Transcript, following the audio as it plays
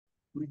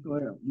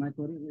My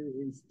query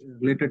is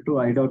related to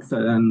IDocs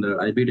and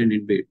IBD and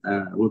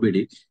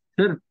OBD.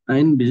 Sir,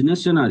 in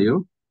business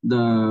scenario,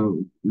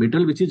 the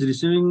metal which is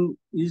receiving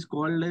is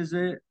called as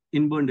a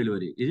inbound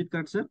delivery. Is it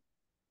correct, sir?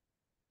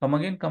 Come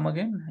again.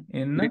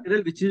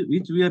 Material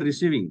which we are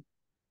receiving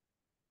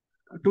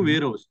to Mhm.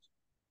 warehouse.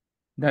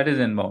 That is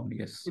inbound,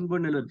 yes.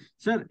 Inbound delivery.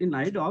 Sir, in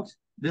IDocs,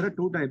 there are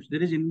two types.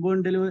 There is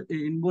inbound delivery,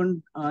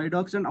 inbound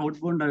IDocs and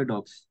outbound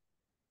IDocs.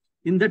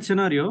 In that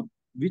scenario,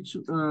 which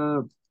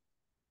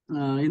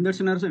in that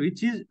scenario,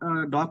 which is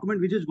document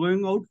which is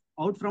going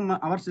out from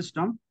our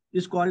system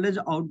is called as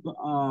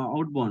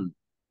outbound.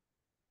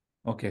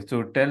 Okay,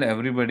 so tell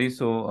everybody.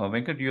 So,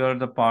 Venkat, you are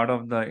the part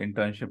of the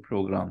internship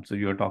program. So,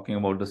 you are talking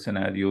about the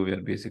scenario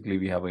where basically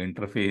we have an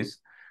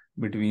interface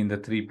between the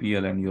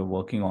 3PL and you're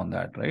working on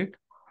that, right?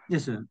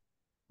 Yes, sir.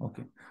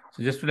 Okay.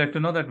 So, just to let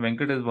you know that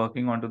Venkat is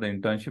working onto the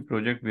internship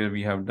project where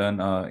we have done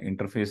an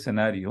interface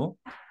scenario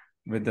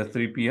with the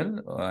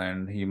 3PL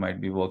and he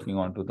might be working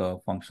onto the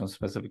functional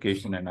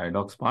specification and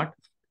IDocs part.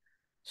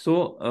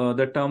 So,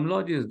 the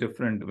terminology is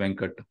different,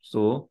 Venkat.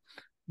 So,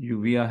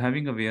 we are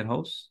having a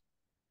warehouse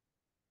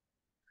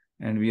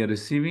and we are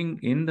receiving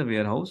in the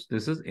warehouse.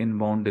 This is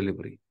inbound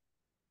delivery.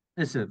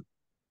 Yes, sir.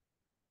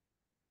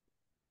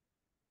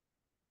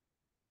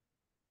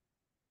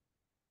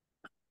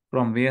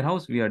 From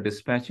warehouse, we are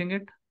dispatching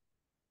it.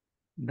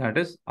 That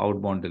is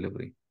outbound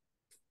delivery.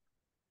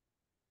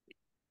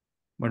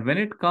 But when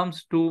it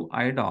comes to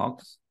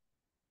IDocs,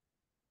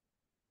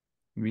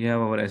 we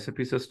have our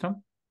SAP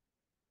system.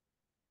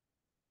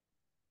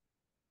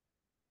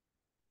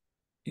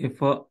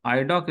 If a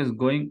IDoc is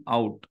going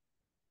out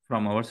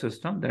from our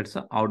system, that's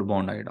an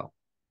outbound IDoc.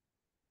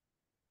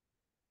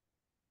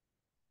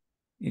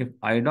 If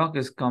IDoc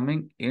is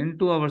coming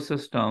into our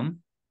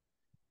system,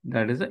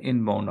 that is an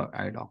inbound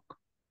IDoc.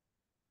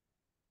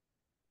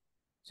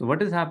 So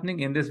what is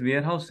happening in this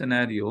warehouse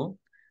scenario?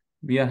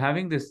 We are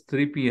having this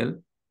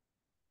 3PL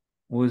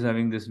who is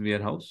having this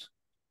warehouse,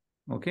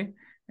 okay?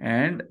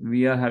 And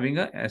we are having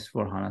a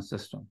S/4HANA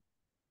system.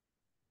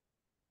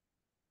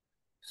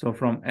 So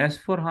from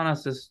S/4HANA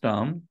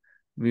system,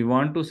 we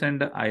want to send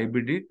the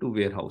IBD to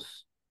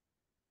warehouse,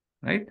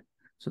 right?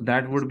 So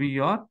that would be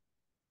your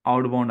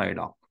outbound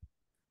IDoc.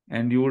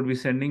 And you would be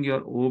sending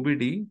your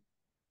OBD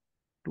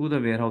to the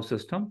warehouse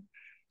system.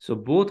 So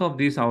both of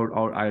these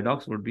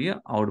IDocs would be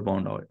an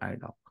outbound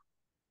IDoc.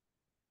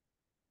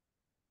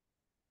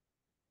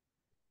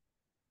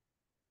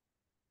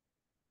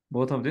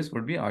 Both of this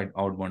would be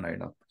outbound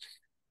IDoc.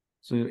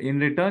 So in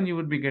return, you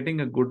would be getting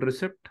a good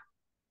receipt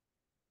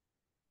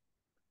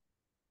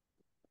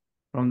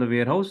from the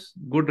warehouse.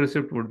 Good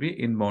receipt would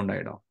be inbound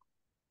IDoc.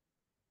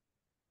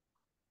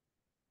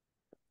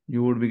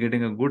 You would be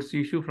getting a good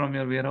issue from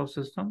your warehouse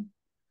system.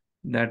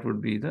 That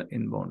would be the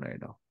inbound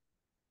IDoc.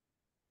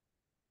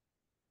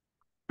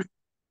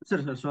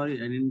 Sir, sorry,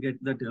 I didn't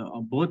get that.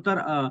 Both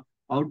are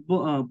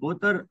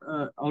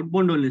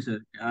outbound only,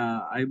 sir.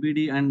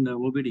 IBD and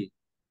OBD.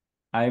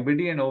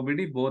 IBD and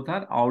OBD both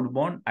are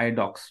outbound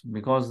IDocs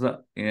because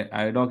the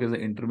IDoc is an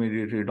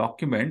intermediary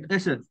document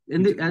Yes, sir.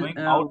 which is going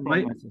out from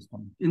my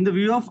system. In the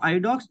view of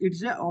IDocs,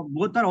 it's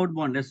both are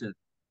outbound. Yes, sir.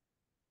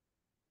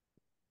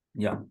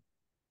 Yeah.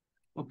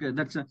 Okay,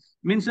 that's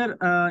means, sir.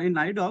 In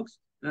IDocs,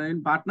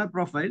 in partner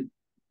profile,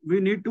 we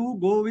need to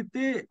go with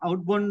the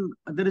outbound.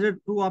 There is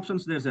two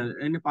options there, sir.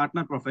 In a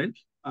partner profile,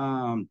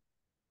 um,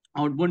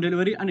 outbound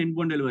delivery and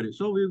inbound delivery.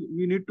 So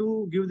we need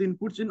to give the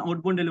inputs in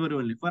outbound delivery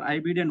only for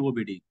IBD and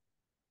OBD.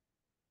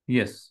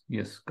 Yes,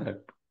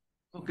 correct.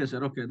 Okay,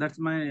 sir. Okay, that's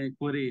my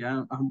query.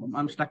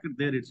 I'm stuck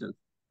there itself.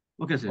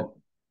 Okay, sir. Oh,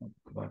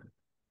 got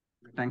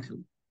it. Thanks, sir.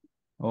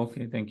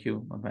 Okay, thank you.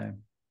 Bye-bye.